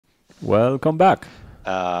Welcome back.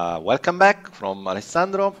 Welcome back from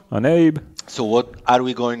Alessandro And Abe. So what are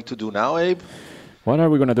we going to do now, Abe? What are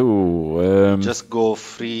we going to do? Just go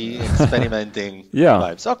free experimenting Yeah.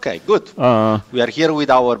 vibes. Okay, good. We are here with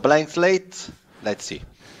our blank slate. Let's see.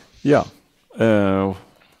 Yeah.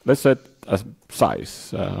 Let's set a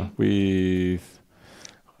size with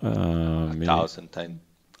 1010.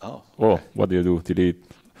 Oh, what do you do? Delete.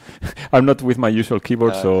 I'm not with my usual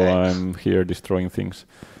keyboard, so I'm here destroying things.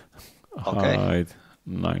 Okay. Height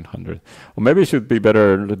 900. Or maybe it should be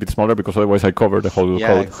better a little bit smaller, because otherwise I cover the whole code.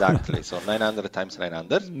 Yeah, exactly. So 900 times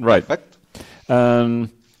 900. Right. Perfect.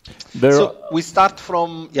 So we start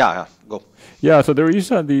from, go. Yeah, so there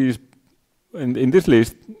is these, in this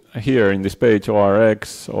list here in this page,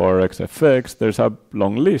 ORX or XFX, there's a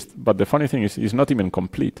long list, but the funny thing is it's not even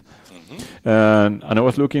complete. And I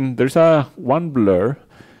was looking, there's one blur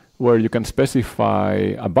where you can specify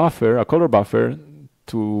a buffer, a color buffer,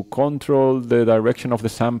 to control the direction of the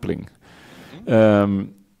sampling.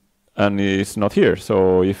 And it's not here.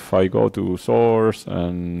 So if I go to source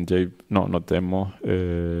and not demo,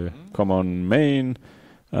 common main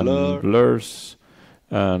and blurs,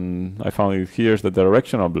 and I found it here's the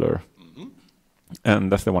directional blur.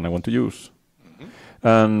 And that's the one I want to use.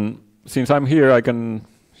 And since I'm here, I can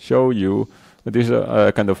show you that this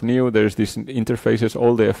is kind of new. There's these interfaces.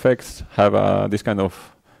 All the effects have this kind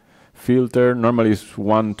of filter. Normally it's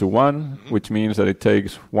 1-to-1, which means that it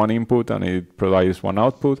takes one input and it provides one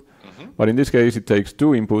output. But in this case, it takes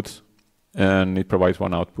two inputs and it provides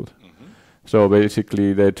one output. So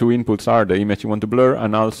basically, the two inputs are the image you want to blur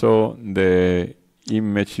and also the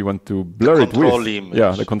image you want to blur it with. Image.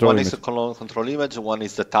 Yeah, the control image. One is the control image, one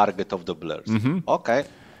is the target of the blurs. Okay,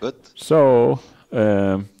 good. So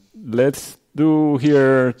let's do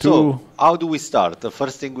here two. So how do we start? The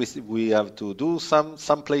first thing we have to do some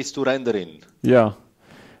place to render in. Yeah.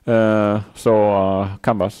 So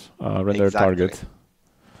canvas, render target,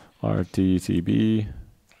 RTCB.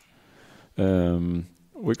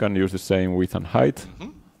 We can use the same width and height.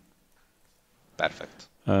 Perfect.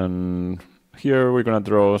 And here we're going to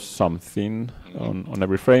draw something on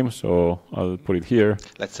every frame. So I'll put it here.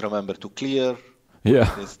 Let's remember to clear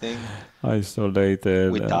this thing.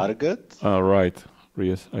 Isolated. With target. Right.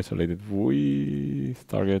 Isolated with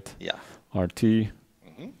target. Yeah. RT.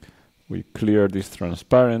 We clear this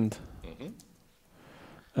transparent.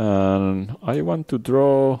 And I want to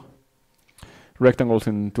draw rectangles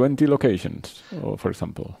in 20 locations, for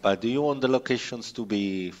example. But do you want the locations to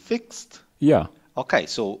be fixed? Yeah. Okay,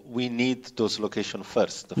 so we need those locations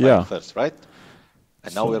first, the file first, right?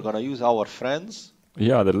 And now we're going to use our friends.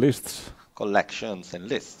 Yeah, the lists. Collections and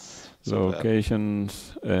lists.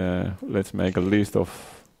 Locations. Let's make a list of,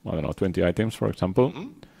 20 items, for example.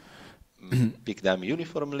 Pick them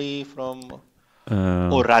uniformly from,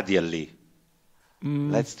 or radially.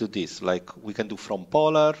 Let's do this. Like we can do from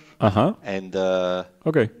polar and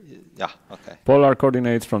okay. Yeah, okay. Polar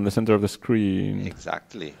coordinates from the center of the screen.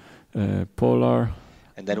 Exactly. Polar.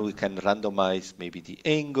 And then we can randomize maybe the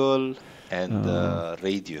angle and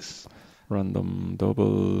radius. Random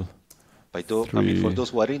double. I mean, for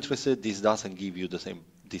those who are interested, this doesn't give you the same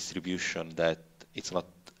distribution, that it's not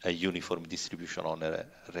a uniform distribution on a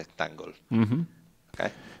rectangle. Okay.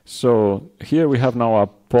 So here we have now a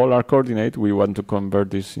polar coordinate. We want to convert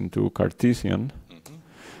this into Cartesian.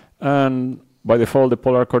 And by default, the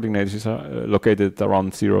polar coordinate is located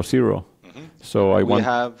around 0, 0. So we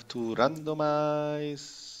have to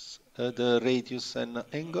randomize the radius and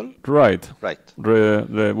angle? Right. Right.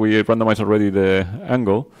 We randomized already the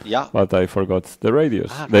angle, but I forgot the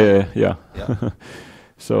radius.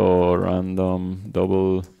 So random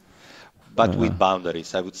double. But with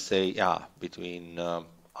boundaries, I would say, between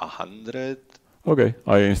 100. Okay,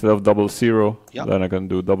 instead of double 0, then I can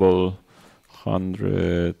do double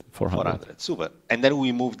 100, 400. 400, super. And then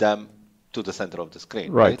we move them to the center of the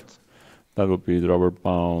screen, right? That would be the rubber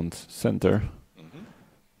bound center.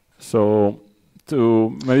 So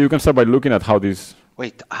maybe you can start by looking at how this.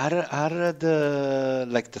 Wait, are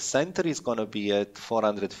the center is going to be at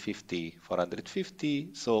 450,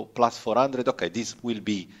 so plus 400. Okay, this will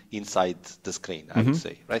be inside the screen, I would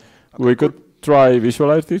say, right? Okay, we could try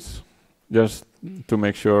visualize this just to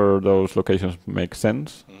make sure those locations make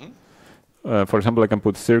sense. For example, I can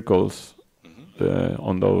put circles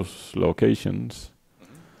on those locations.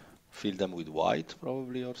 Fill them with white,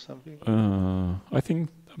 probably, or something. I think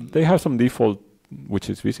they have some default which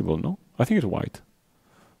is visible. No, I think it's white.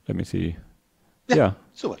 Let me see. Yeah.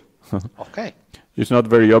 Super. Okay. It's not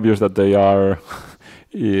very obvious that they are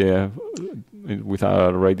with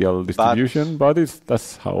a radial distribution, but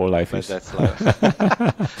that's how life is. That's life.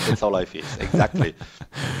 That's how life is, exactly.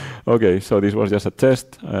 Okay, so this was just a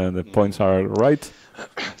test, and the points are right.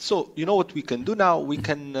 So you know what we can do now? We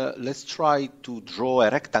can let's try to draw a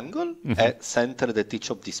rectangle at center at each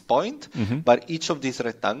of this point, but each of these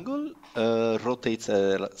rectangle rotates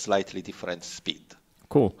a slightly different speed.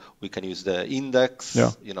 Cool. We can use the index.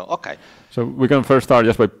 Yeah. You know. Okay. So we can first start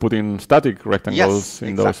just by putting static rectangles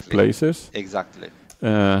in those places. Exactly.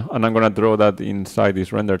 And I'm gonna draw that inside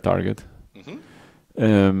this render target.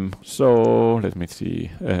 So let me see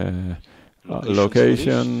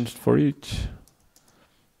locations for each.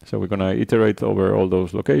 So we're gonna iterate over all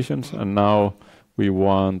those locations, and now we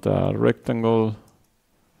want a rectangle.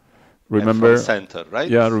 Remember, center, right?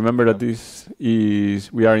 Yeah, remember that this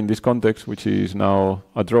is, we are in this context, which is now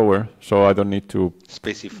a drawer, so I don't need to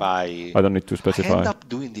specify. I end up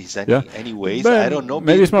doing this anyways. But I don't know.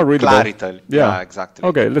 Maybe it's not readable. Clarity. Yeah, exactly.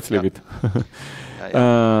 Okay, let's leave it.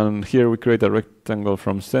 And here we create a rectangle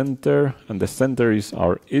from center, and the center is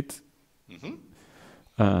our it.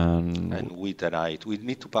 And width and height. We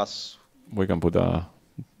need to pass. We can put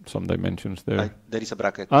some dimensions there. There is a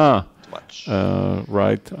bracket. Too much.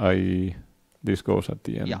 Right. This goes at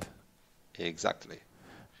the end. Yeah. Exactly.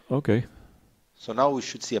 Okay. So now we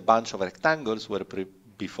should see a bunch of rectangles where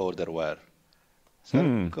before there were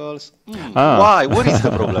circles. Why? What is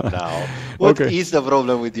the problem now? What is the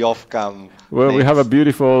problem with the off-cam? Well, we have a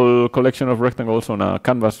beautiful collection of rectangles on a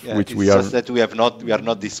canvas, which we are. Just that we are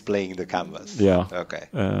not displaying the canvas. Yeah. Okay.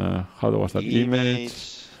 How was that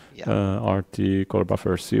image? RT core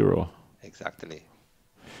buffer 0. Exactly.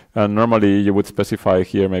 And normally you would specify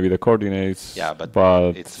here maybe the coordinates. Yeah,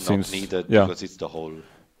 but it's not needed because it's the whole.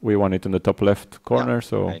 We want it in the top left corner.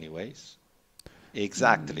 So. Anyways.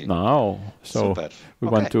 Exactly. Now, so we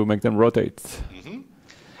want to make them rotate.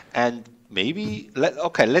 And maybe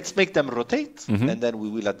let's make them rotate, and then we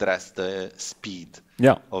will address the speed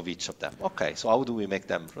of each of them. Okay, so how do we make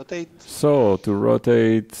them rotate? So to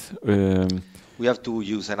rotate, we have to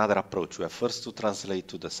use another approach. We have first to translate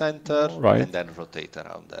to the center, and then rotate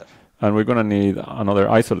around there. And we're gonna need another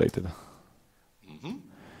isolated.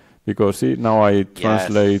 Because see, now I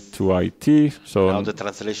translate to IT, so now the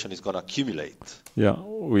translation is going to accumulate. Yeah,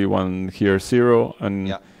 we want here 0,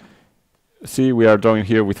 and see, we are drawing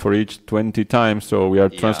here with for each 20 times, so we are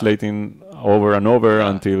translating over and over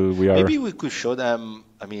until we are. Maybe we could show them.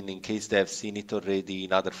 I mean, in case they have seen it already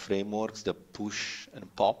in other frameworks, the push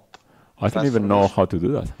and pop. I don't even know how to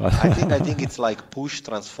do that. I think it's like push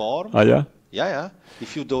transform. Yeah. Yeah.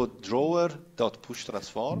 If you do drawer.push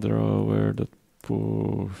transform.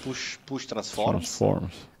 Push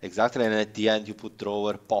transforms. Exactly, and at the end you put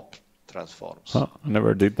drawer pop transforms. I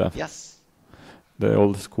never did that. Yes. The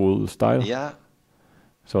old school style. Yeah.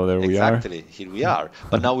 So there we are. Exactly, here we are.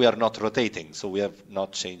 But now we are not rotating, so we have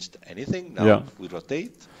not changed anything. Now we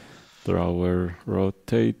rotate. Drawer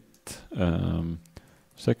rotate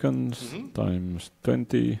seconds times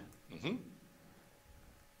 20.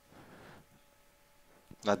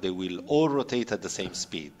 Now they will all rotate at the same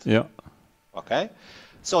speed. Yeah. Okay,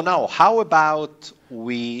 so now how about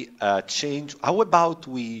we change? How about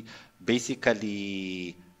we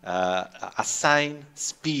basically assign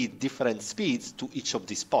different speeds to each of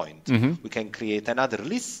these points? We can create another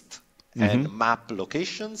list and map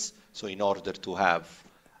locations. So in order to have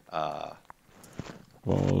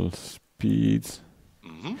all speeds,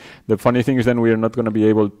 the funny thing is then we are not going to be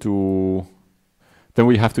able to. Then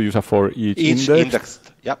we have to use a for each index.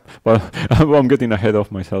 Yep. Well, I'm getting ahead of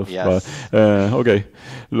myself. Yes. But, okay.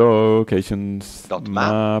 Locations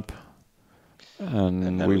map. And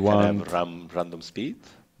then we want can have random speed.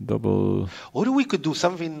 Double. Or we could do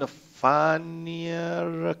something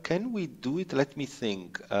funnier. Can we do it? Let me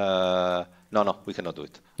think. No, we cannot do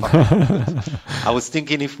it. Okay, I was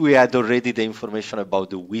thinking if we had already the information about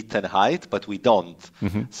the width and height, but we don't.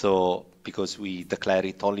 So because we declare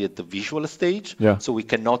it only at the visual stage, so we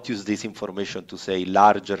cannot use this information to say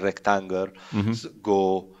larger rectangle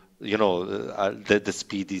go. You know, the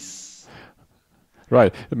speed is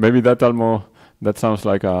right. Maybe that sounds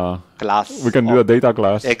like a class. We can do a data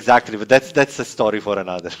class. Exactly, but that's a story for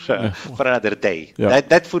another day.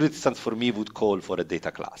 That, for instance, for me would call for a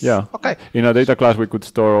data class. Yeah. Okay. In a data class, we could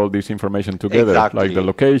store all this information together, like the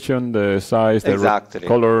location, the size, the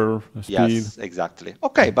color, the speed. Yes, exactly.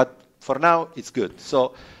 Okay, but for now it's good.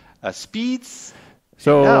 So speeds.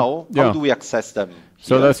 So now, how do we access them?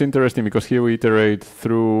 So that's interesting because here we iterate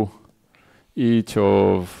through each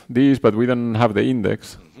of these, but we don't have the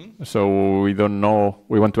index. So we don't know.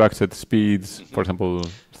 We want to access speeds, for example,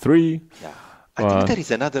 3. Yeah. I think there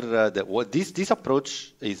is another, this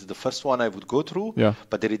approach is the first one I would go through,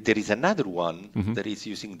 but there is another one that is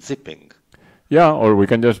using zipping. Yeah, or we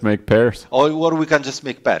can just make pairs. Or we can just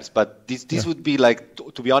make pairs, but this would be like,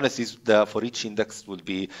 to be honest, for each index would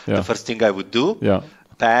be the first thing I would do. Yeah.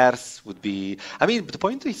 Pairs would be, I mean, the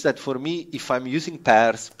point is that for me, if I'm using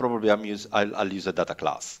pairs, probably I'll use a data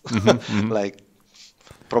class. Like,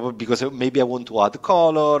 probably because maybe I want to add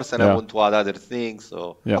colors and I want to add other things.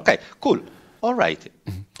 So, okay, cool. All right.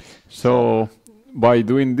 So by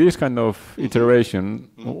doing this kind of iteration,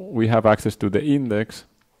 we have access to the index,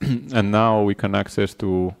 and now we can access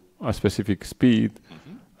to a specific speed,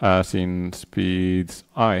 as in speeds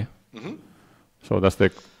I. So that's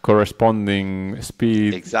the corresponding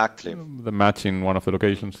speed, exactly, the match in one of the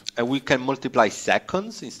locations. And we can multiply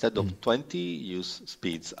seconds instead of 20, use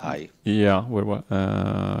speeds I. Yeah,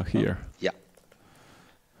 here. Yeah.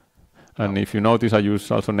 And if you notice, I use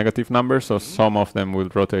also negative numbers, so some of them will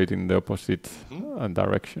rotate in the opposite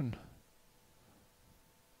direction.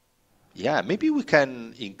 Yeah, maybe we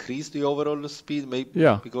can increase the overall speed, maybe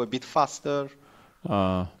we go a bit faster.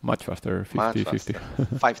 Much faster, 50.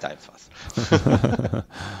 5 times faster.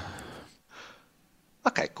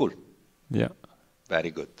 Okay, cool. Yeah.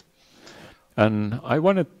 Very good. And I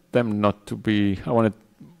wanted them not to be, I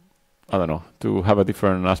don't know, to have a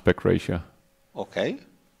different aspect ratio. Okay.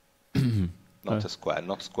 Not a square,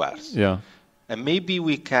 not squares. Yeah. And maybe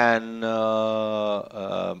we can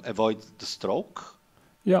avoid the stroke.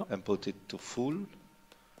 Yeah. And put it to full.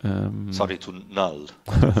 Sorry, to null.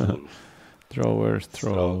 Full. Drawer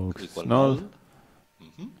strokes null.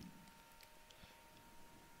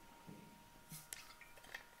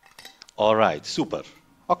 All right, super.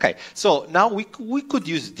 Okay, so now we could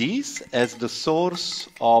use this as the source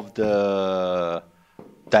of the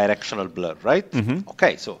directional blur, right?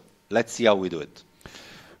 Okay, so let's see how we do it.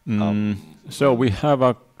 So we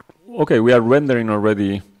have we are rendering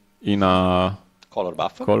already in a color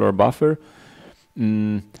buffer.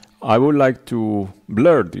 I would like to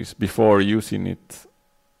blur this before using it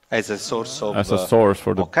as a source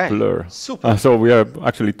for the blur. Super. So we have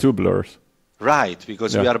actually two blurs. Right,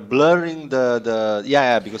 because we are blurring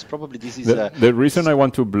because probably this is the reason I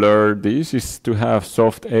want to blur this is to have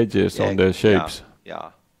soft edges on the shapes.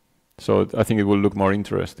 Yeah. So I think it will look more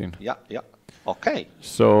interesting. Yeah. Okay.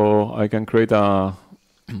 So I can create a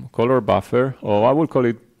color buffer, or I will call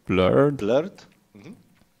it blurred. Blurred.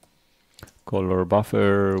 Color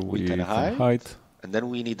buffer with height. And then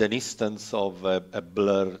we need an instance of a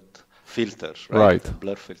blurred filter, right? A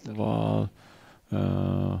blur filter. Well,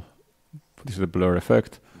 this is the blur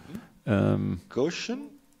effect. Gaussian?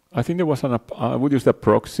 I think there was I would use the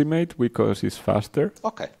approximate because it's faster.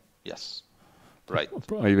 Okay, yes. Right.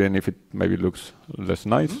 Even if it maybe looks less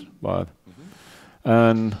nice, but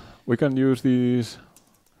and we can use this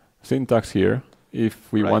syntax here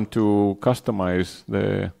if we want to customize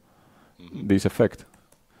this effect.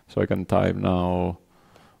 So I can type now.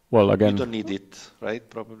 Well, again, you don't need it, right?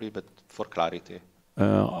 Probably, but for clarity.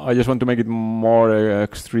 I just want to make it more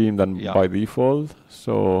extreme than by default.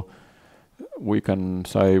 So we can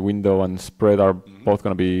say window and spread are both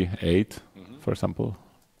going to be 8, for example.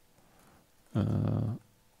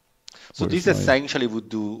 So this essentially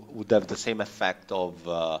would have the same effect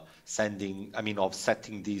of setting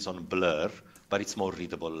these on blur, but it's more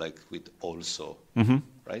readable, like with also,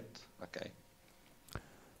 right? Okay.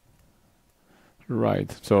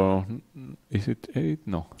 Right. So is it 8?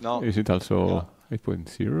 No. Is it also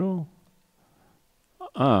 8.0?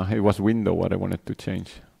 It was window what I wanted to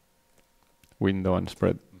change. Window and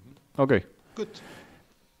spread. Okay. Good.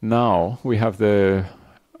 Now we have the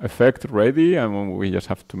effect ready, and we just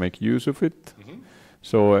have to make use of it.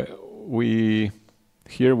 So we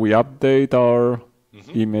update our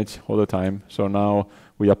image all the time. So now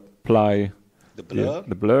we apply the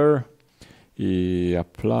blur. We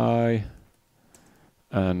apply,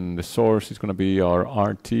 and the source is going to be our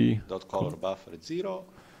RT. .color buffer at 0.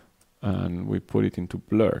 And we put it into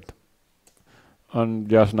blurred. And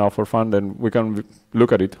just now for fun, then we can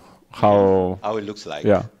look at it, how it looks like.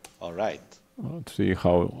 Yeah. All right. To see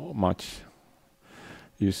how much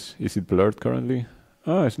is it blurred currently.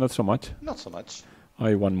 It's not so much. Not so much.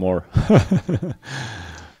 I want more.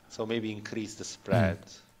 So maybe increase the spread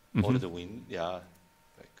or the wind. Yeah.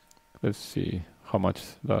 Let's see how much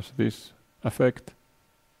does this affect.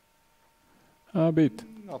 A bit.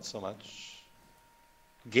 Not so much.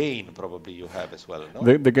 Gain probably you have as well,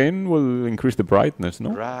 no? The gain will increase the brightness,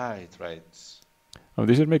 no? Right. Oh,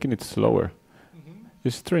 this is making it slower.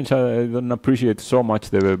 It's strange. I don't appreciate so much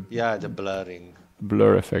the blurring.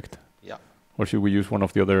 Blur effect. Yeah. Or should we use one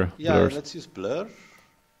of the other blurs? Let's use blur.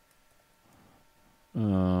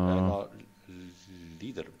 No,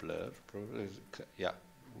 leader blur, probably, yeah,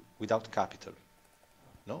 without capital.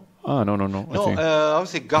 No? No. No, I would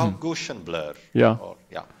say Gaussian blur. Yeah. Or,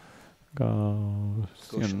 yeah.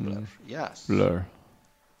 Gaussian blur. Yes. Blur.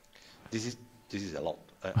 This is a lot.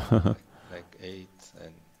 like 8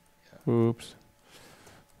 and. Yeah. Oops.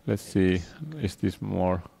 Let's see. Is this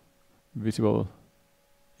more visible?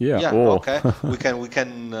 Yeah. Yeah. Oh. Okay. we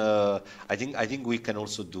can. I think we can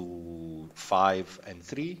also do 5 and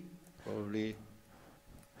 3 probably.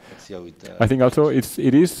 Let's see how it. I think also it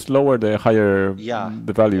is slower the higher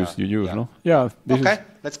the values you use. No. Yeah. Okay.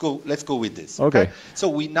 Let's go with this. Okay. So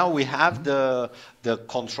we have the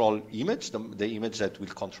control image, the image that will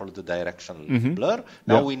control the directional blur.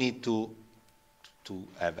 Now we need to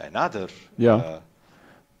have another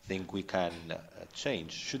thing we can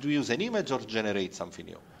change. Should we use an image or generate something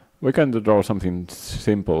new? We can draw something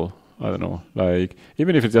simple. I don't know, like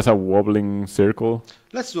even if it's just a wobbling circle.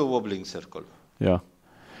 Let's do a wobbling circle. Yeah.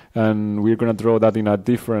 And we're going to draw that in a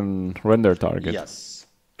different render target. Yes.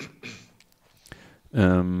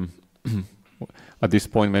 At this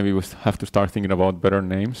point, maybe we have to start thinking about better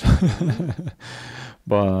names.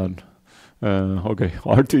 But, okay,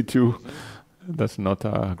 RT2, that's not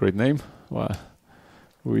a great name. Well,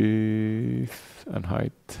 width and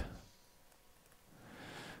height.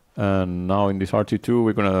 And now in this RT2,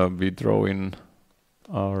 we're going to be drawing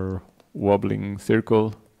our wobbling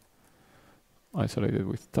circle. Isolated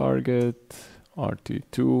with target,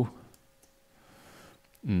 RT2,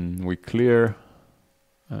 we clear,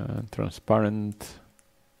 transparent,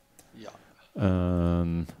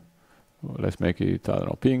 and let's make it, I don't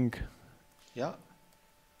know, pink. Yeah.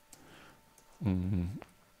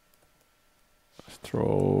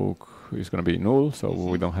 Stroke is going to be null, so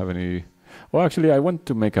we don't have any. Well, actually, I want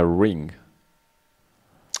to make a ring.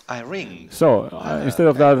 A ring? So instead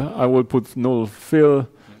of that, I will put null fill.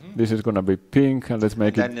 This is going to be pink, and let's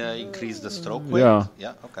make it. Then increase the stroke weight.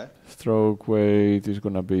 Yeah. Okay. Stroke weight is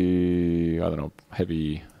going to be, I don't know,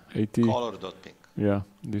 heavy 80. Color.pink. Yeah.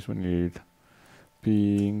 This one need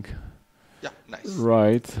pink. Yeah. Nice.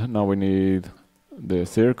 Right. Now we need the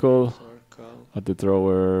circle at the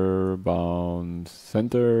drawer bound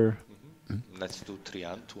center. Let's do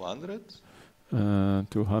 200.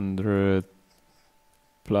 200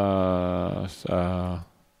 plus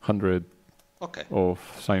 100. Okay. Of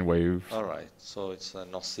sine waves. All right. So it's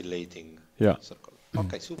an oscillating circle.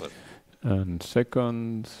 Okay, super. And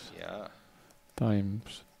seconds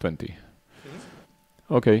times 20.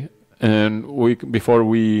 Okay. And before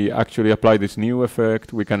we actually apply this new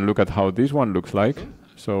effect, we can look at how this one looks like.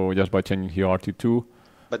 So just by changing here RT2.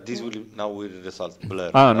 But this will result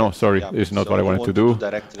blur. No, sorry. It's not what I wanted to do.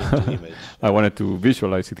 Directly into image. I wanted to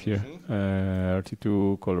visualize it here.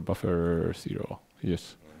 RT2 color buffer 0.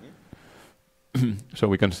 Yes. So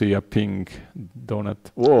we can see a pink donut.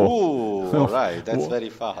 Whoa! Ooh, all right, that's very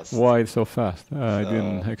fast. Why so fast? I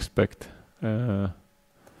didn't expect. I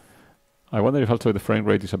wonder if also the frame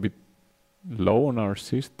rate is a bit low on our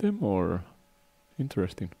system, or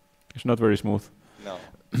interesting. It's not very smooth. No.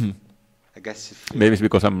 I guess maybe it's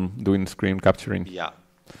because I'm doing screen capturing. Yeah.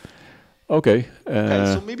 Okay. Okay,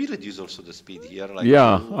 so maybe reduce also the speed here. Like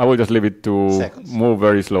I will just leave it to move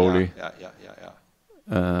very slowly. Yeah.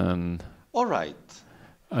 And all right.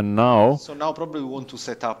 And now. So now probably we want to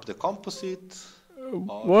set up the composite.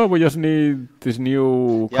 Well, we just need this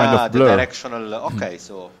new kind of blur. The directional. Okay,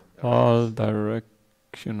 so. All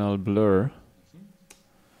directional blur.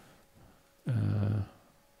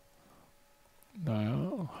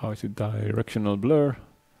 How is it directional blur?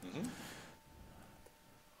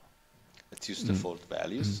 Let's use default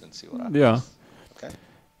values and see what happens. Yeah. Okay.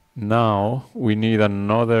 Now we need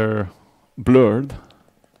another blurred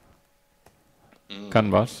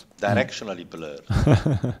canvas. Directionally blurred.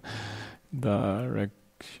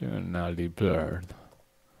 Directionally blurred.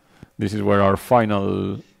 This is where our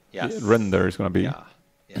final render is going to be. Yeah.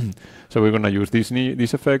 So we're going to use this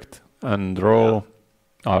effect and draw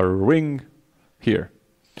our ring here.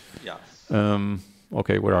 Yeah.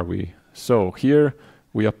 Okay, where are we? So here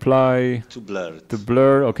we apply to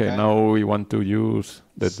blur. Okay, now we want to use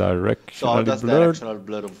the directional so how does directional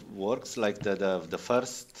blur works? Like the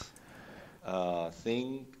first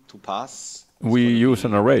thing to pass? We use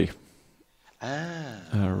an array.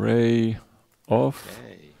 Array of.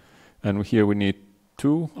 And here we need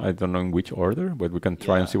 2. I don't know in which order, but we can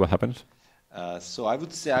try and see what happens. So I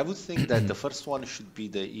would think that the first one should be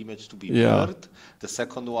the image to be blurred. The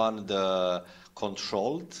second one, the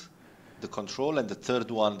control, and the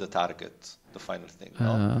third one, the target, the final thing.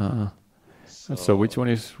 No? So which one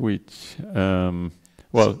is which?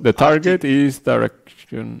 Well, the target is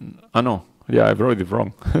direction. No, Yeah, I wrote it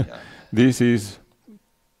wrong. Yeah. This is,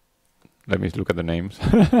 let me look at the names.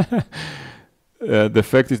 The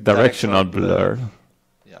effect is directional blur.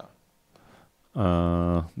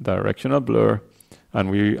 Yeah. Directional blur,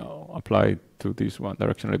 and we apply to this one,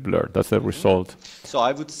 directional blur. That's the result. So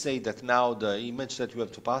I would say that now the image that you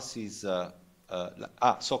have to pass is, so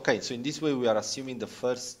okay, so in this way we are assuming the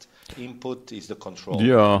first input is the control.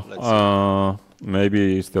 Yeah,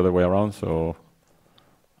 maybe it's the other way around, so,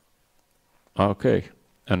 okay.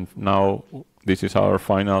 And now this is our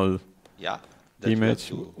final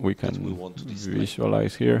image we can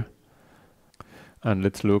visualize here. And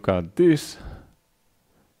let's look at this.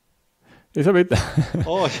 It's a bit,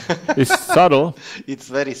 it's subtle. It's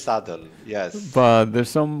very subtle, yes. But there's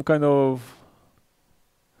some kind of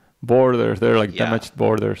borders there, like damaged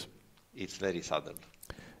borders. It's very subtle.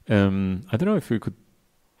 I don't know if we could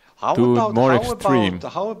do it more extreme.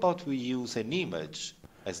 How about we use an image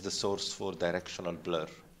as the source for directional blur?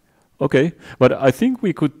 Okay, but I think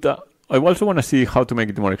we could, I also want to see how to make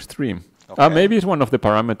it more extreme. Okay. Maybe it's one of the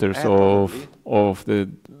parameters of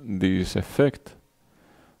this effect.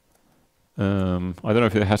 I don't know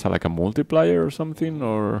if it has like a multiplier or something,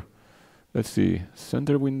 or let's see,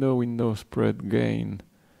 center window, window spread gain,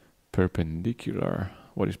 perpendicular.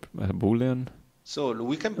 What is a Boolean? So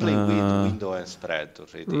we can play with window and spread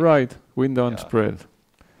already. Right, window and spread.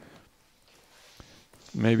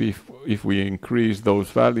 Maybe if we increase those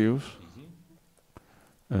values,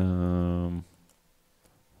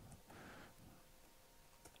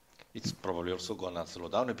 it's probably also gonna slow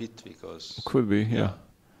down a bit because could be, yeah.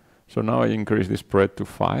 So now I increase the spread to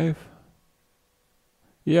 5.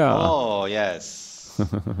 Yeah. Oh yes,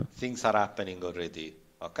 things are happening already.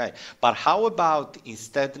 Okay, but how about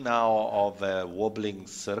instead now of a wobbling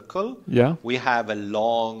circle, we have a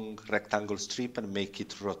long rectangle strip and make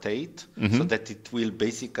it rotate so that it will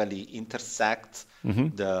basically intersect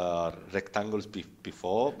the rectangles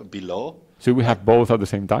below. So we have both at the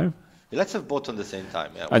same time? Let's have both at the same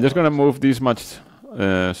time. Yeah, I'm just going to move this much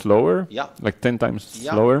slower, like 10 times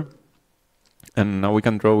slower. And now we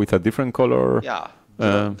can draw with a different color. Yeah,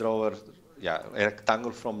 draw a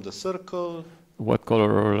rectangle from the circle. What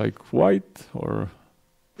color, like white or?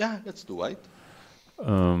 Yeah, let's do white.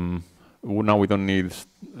 Now we don't need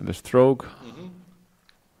the stroke.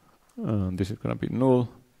 This is going to be null.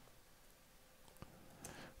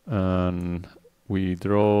 And we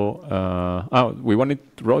draw, we want it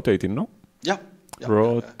rotating, no? Yeah.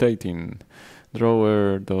 Rotating.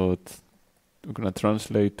 Drawer dot, we're going to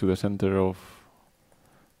translate to the center of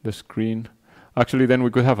the screen. Actually, then we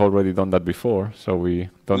could have already done that before, so we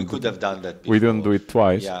don't. We could have done that before. We don't do it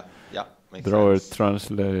twice. Yeah, makes drawer sense.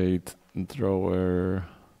 Translate, drawer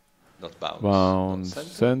not bound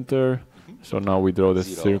center. So now we draw the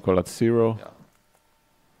circle at 0.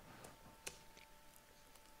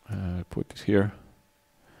 Put this here.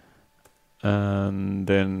 And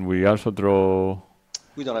then we also draw.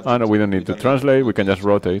 We don't have no, we don't need to translate. We can just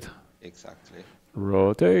rotate. Exactly.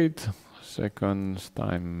 Rotate. Seconds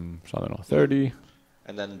times, I don't know, 30.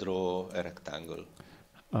 And then draw a rectangle.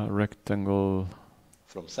 A rectangle.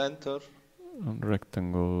 From center. A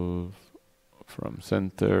rectangle from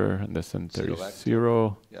center, and the center is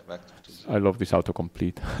 0. Yeah, vector to 0. I love this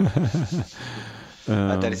autocomplete.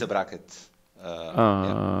 And there is a bracket.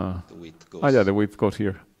 The width goes. Yeah, the width goes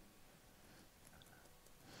here.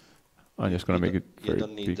 I'm just going to make it very You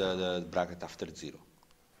don't need big. the bracket after 0.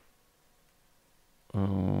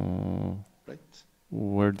 Right.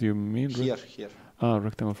 Where do you mean? Here.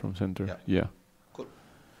 Rectangle from center. Yeah. Cool.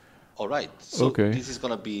 All right. So this is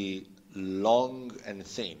gonna be long and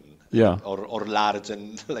thin. Yeah. Or large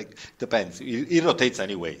and like depends. It rotates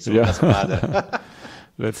anyway, so it doesn't matter.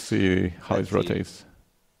 Let's see how it rotates.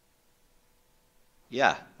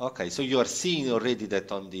 Yeah. Okay. So you are seeing already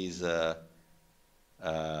that on this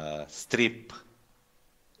strip,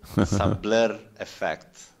 some blur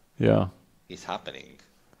effect. Yeah. Is happening.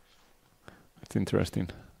 It's interesting.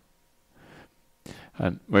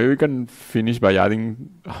 And maybe we can finish by adding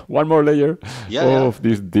one more layer of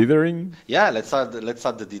this dithering. Yeah, let's add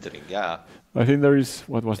the dithering. Yeah. I think there is,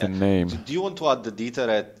 what was the name? Do you want to add the dither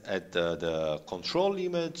at the control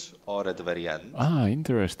image or at the very end?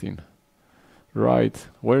 Interesting. Right.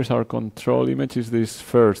 Where's our control image? Is this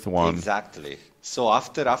first one? Exactly. So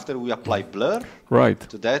after we apply blur,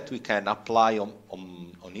 to that we can apply on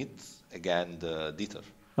it again the dither.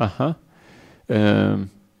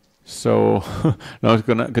 So now it's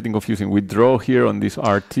getting confusing. We draw here on this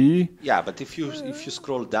RT. Yeah, but if you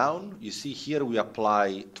scroll down, you see here we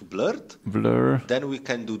apply to blurred. Blur. Then we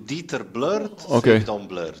can do dither blurred, save it on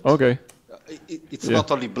blurred. Okay. It's not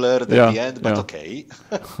only blurred at the end, but okay.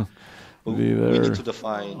 We Dither, need to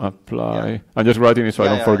define. apply. Yeah. I'm just writing it so I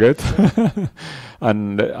don't forget. Sure.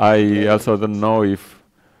 And I also don't know if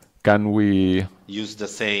can we use the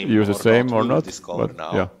same or We will not. discover But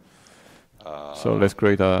now. yeah. So let's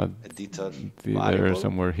create a Dither dither variable.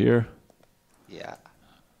 somewhere here. Yeah.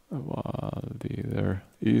 Well, dither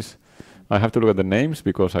is. I have to look at the names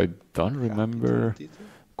because I don't remember. Dither.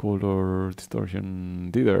 Color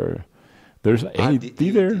distortion dither. There's a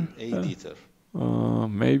dither. A dither.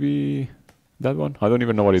 Maybe that one. I don't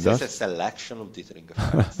even know what it does. It's a selection of dithering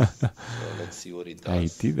effects. So let's see what it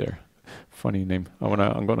does. A dither. Funny name.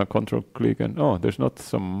 I'm gonna control click and there's not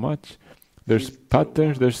so much. There's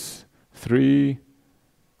patterns. There's 3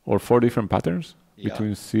 or 4 different patterns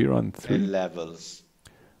between 0 and 3. And levels.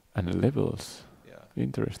 And levels. Yeah.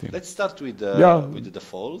 Interesting. Let's start with the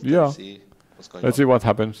default. Yeah. And see what's going on. Let's see what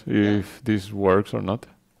happens if this works or not.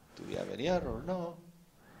 Do we have any error? No.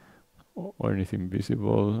 Or anything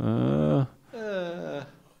visible.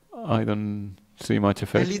 I don't see much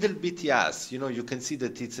effect. A little bit, yes. You can see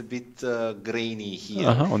that it's a bit grainy here.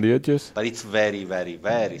 On the edges. But it's very, very,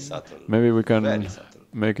 very subtle. Maybe we can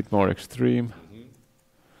make it more extreme.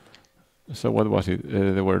 So what was it?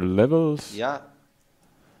 There were levels. Yeah.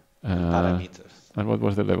 Parameters. And what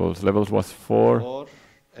was the levels? Levels was 4. 4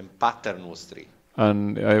 and pattern was 3.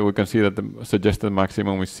 And we can see that the suggested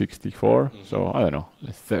maximum is 64. So I don't know,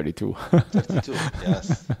 32. 32,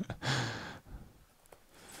 yes.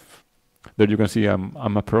 There you can see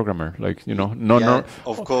I'm a programmer, like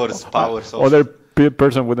of course, power source. Other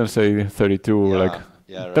person wouldn't say 32,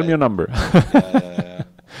 tell me a number.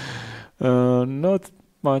 Not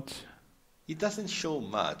much. It doesn't show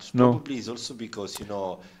much. No. Probably it's also because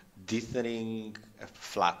dithering a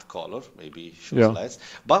flat color maybe shows less.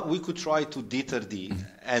 But we could try to dither the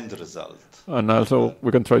end result. And also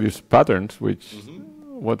we can try these patterns, which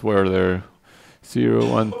what were there? 0,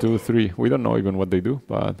 1, 2, 3. We don't know even what they do,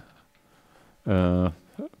 but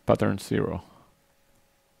pattern 0.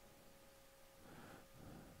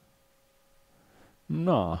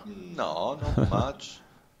 No, not much.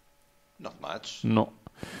 Not much. No.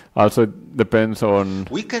 Also it depends on.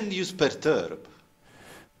 We can use perturb.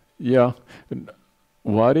 Yeah.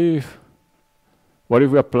 What if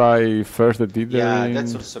we apply first the dithering? Yeah,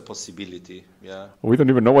 that's also a possibility. Yeah. We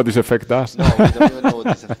don't even know what this effect does. No, we don't even know what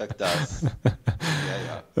this effect does.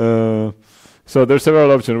 So there's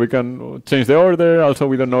several options. We can change the order. Also,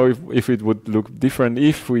 we don't know if it would look different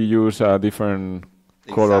if we use a different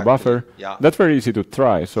color buffer. Yeah. That's very easy to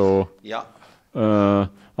try. So yeah. I'm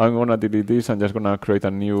gonna delete this. I'm just gonna create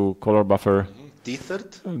a new color buffer.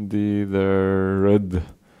 Dithered. Dithered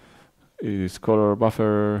is color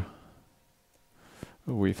buffer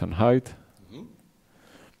width and height.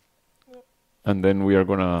 And then we are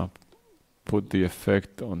gonna put the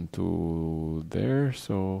effect onto there.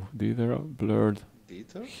 So dither blurred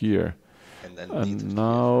here. And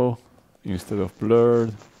now instead of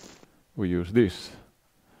blurred, we use this.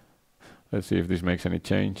 Let's see if this makes any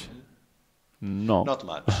change. No. Not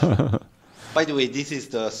much. By the way, this is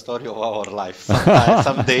the story of our life.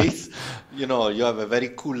 Some days, you have a very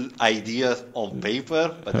cool idea on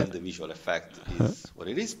paper, but then the visual effect is what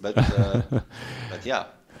it is. But yeah.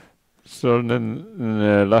 So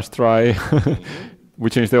then let's try. We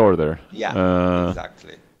change the order. Yeah,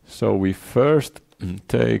 exactly. So we first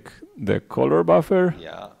take the color buffer.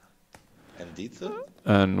 Yeah. And dithered.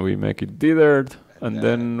 And we make it dithered. And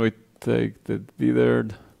then we take the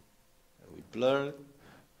dithered. We blur.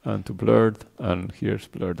 And to blurred. And here's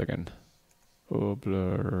blurred again. Oh,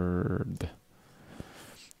 blurred.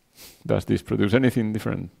 Does this produce anything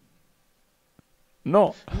different?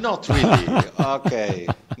 No. Not really. Okay.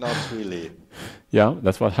 Not really. Yeah,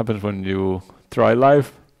 that's what happens when you try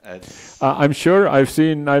live. I'm sure I've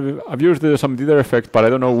used some dither effect, but I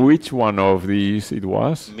don't know which one of these it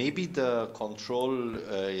was. Maybe the control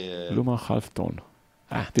Luma halftone.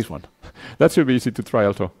 This one. That should be easy to try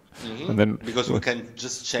also. And then because we can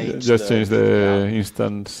just change the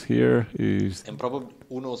instance here and probably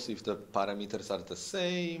who knows if the parameters are the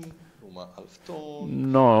same. Luma halftone.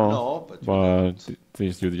 No, but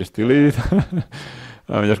this you just delete.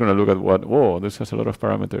 I'm just going to look at whoa, this has a lot of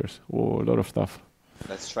parameters. Whoa, a lot of stuff.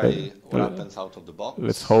 Let's try what happens out of the box.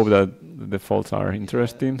 Let's hope that the defaults are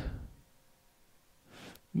interesting.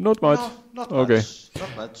 Not much. No, not okay. much.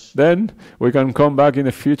 Not much. Then we can come back in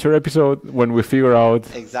a future episode when we figure out.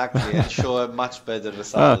 Exactly, and show a much better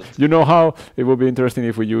result. You know how it would be interesting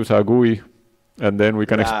if we use a GUI and then we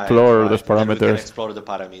can explore those parameters. And we can explore the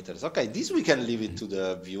parameters. Okay, this we can leave it to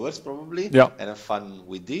the viewers probably. Yeah. And have fun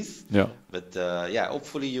with this. Yeah. But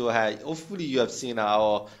hopefully you have seen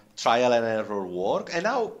how trial and error work, and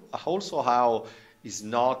how It's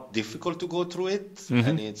not difficult to go through it,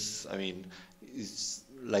 and it's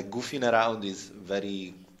like goofing around is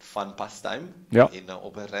very fun pastime in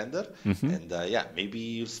OpenRender, and maybe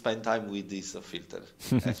you'll spend time with this filter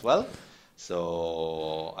as well.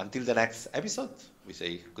 So until the next episode, we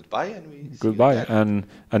say goodbye, and we goodbye,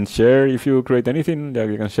 and share if you create anything. Yeah,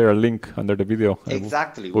 you can share a link under the video.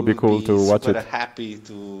 Exactly, would be cool to watch it. Happy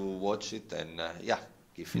to watch it and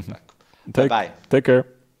give feedback. Bye bye. Take care.